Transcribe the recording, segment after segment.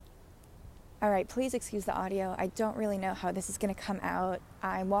All right, please excuse the audio. I don't really know how this is going to come out.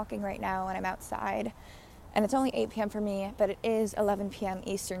 I'm walking right now and I'm outside, and it's only 8 p.m. for me, but it is 11 p.m.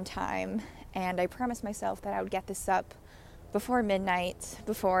 Eastern time, and I promised myself that I would get this up before midnight,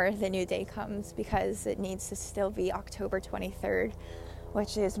 before the new day comes, because it needs to still be October 23rd,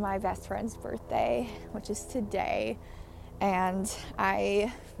 which is my best friend's birthday, which is today. And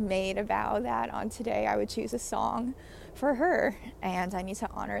I made a vow that on today I would choose a song for her, and I need to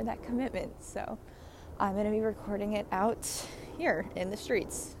honor that commitment. So I'm going to be recording it out here in the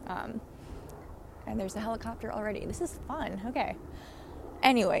streets. And there's a helicopter already. This is fun. Okay.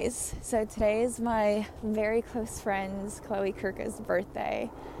 Anyways, so today is my very close friend's, Chloe Kurka's birthday.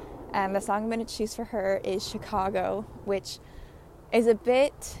 And the song I'm going to choose for her is Chicago, which is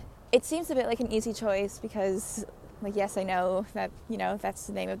it seems a bit like an easy choice because, like, yes, I know that, that's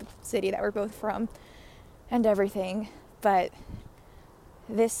the name of the city that we're both from and everything, but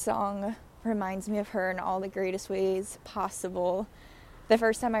this song reminds me of her in all the greatest ways possible. The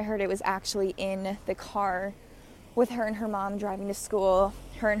first time I heard it was actually in the car with her and her mom driving to school.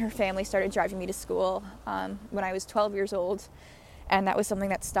 Her and her family started driving me to school when I was 12 years old, and that was something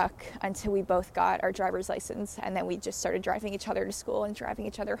that stuck until we both got our driver's license, and then we just started driving each other to school and driving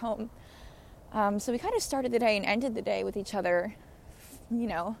each other home. So we kind of started the day and ended the day with each other,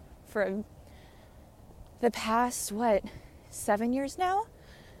 for the past, 7 years now?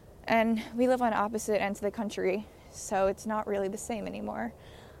 And we live on opposite ends of the country, so it's not really the same anymore.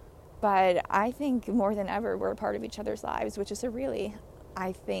 But I think more than ever, we're a part of each other's lives, which is a really,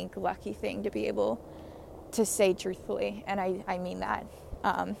 I think, lucky thing to be able to say truthfully. And I mean that.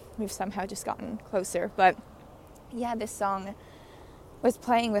 We've somehow just gotten closer. But yeah, this song was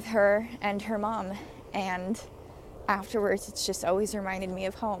playing with her and her mom, and afterwards it's just always reminded me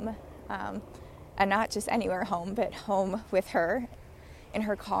of home, and not just anywhere home, but home with her in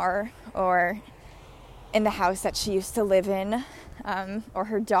her car or in the house that she used to live in, or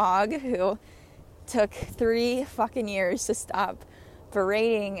her dog, who took 3 fucking years to stop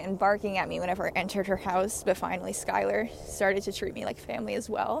berating and barking at me whenever I entered her house, but finally Skylar started to treat me like family as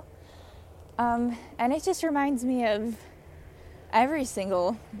well. And it just reminds me of every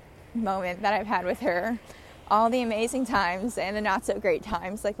single moment that I've had with her, all the amazing times and the not so great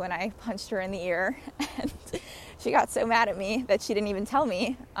times, like when I punched her in the ear and she got so mad at me that she didn't even tell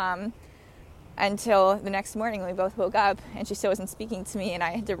me until the next morning when we both woke up, and she still wasn't speaking to me, and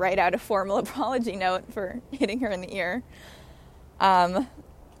I had to write out a formal apology note for hitting her in the ear.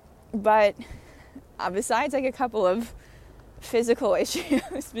 But besides like a couple of physical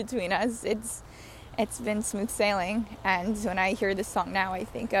issues between us, it's been smooth sailing. And when I hear this song now, I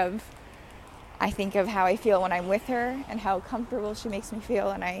think of how I feel when I'm with her and how comfortable she makes me feel.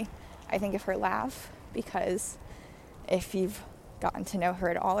 And I think of her laugh, because if you've gotten to know her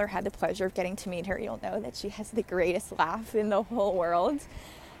at all or had the pleasure of getting to meet her, you'll know that she has the greatest laugh in the whole world.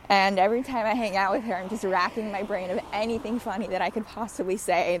 And every time I hang out with her, I'm just racking my brain of anything funny that I could possibly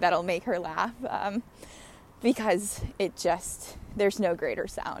say that'll make her laugh, because there's no greater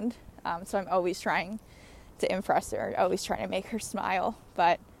sound. So I'm always trying to impress her, always trying to make her smile.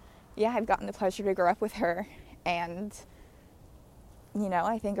 But yeah, I've gotten the pleasure to grow up with her, and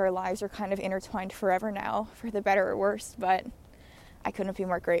I think our lives are kind of intertwined forever now, for the better or worse, but I couldn't be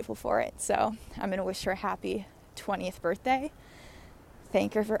more grateful for it. So I'm going to wish her a happy 20th birthday,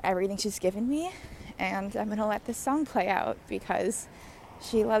 thank her for everything she's given me, and I'm going to let this song play out because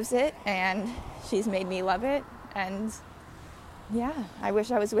she loves it and she's made me love it. And yeah, I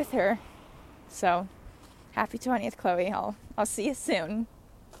wish I was with her. So happy 20th, Chloe. I'll see you soon.